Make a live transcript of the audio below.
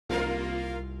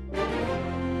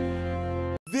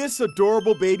This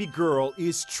adorable baby girl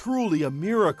is truly a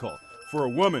miracle for a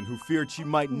woman who feared she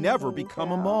might never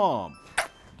become a mom.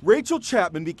 Rachelle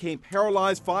Chapman became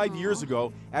paralyzed 5 years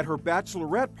ago at her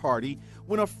bachelorette party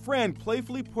when a friend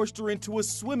playfully pushed her into a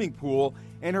swimming pool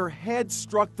and her head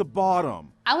struck the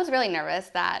bottom. I was really nervous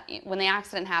that when the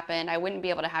accident happened, I wouldn't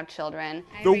be able to have children.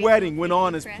 The wedding went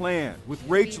on as planned, with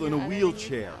Rachelle in a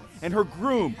wheelchair and her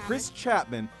groom, Chris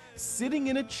Chapman, sitting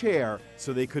in a chair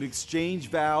so they could exchange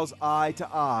vows eye to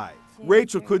eye.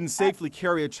 Rachelle couldn't safely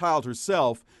carry a child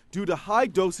herself due to high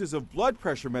doses of blood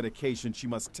pressure medication she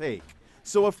must take,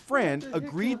 so a friend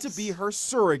agreed to be her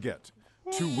surrogate.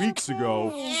 2 weeks ago,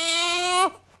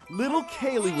 little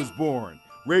Kaylee was born.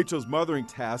 Rachel's mothering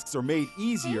tasks are made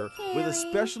easier with a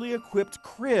specially equipped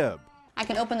crib. I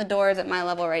can open the doors at my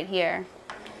level right here,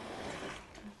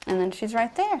 and then she's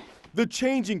right there. The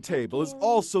changing table is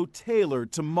also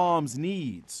tailored to mom's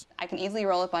needs. I can easily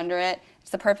roll up under it.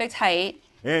 It's the perfect height.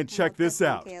 And check this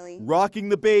out, rocking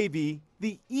the baby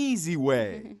the easy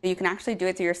way. You can actually do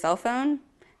it through your cell phone,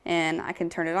 and I can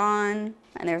turn it on,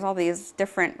 and there's all these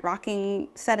different rocking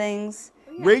settings.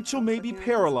 Rachelle may be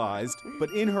paralyzed, but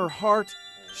in her heart,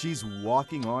 she's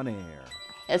walking on air.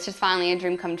 It's just finally a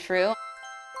dream come true.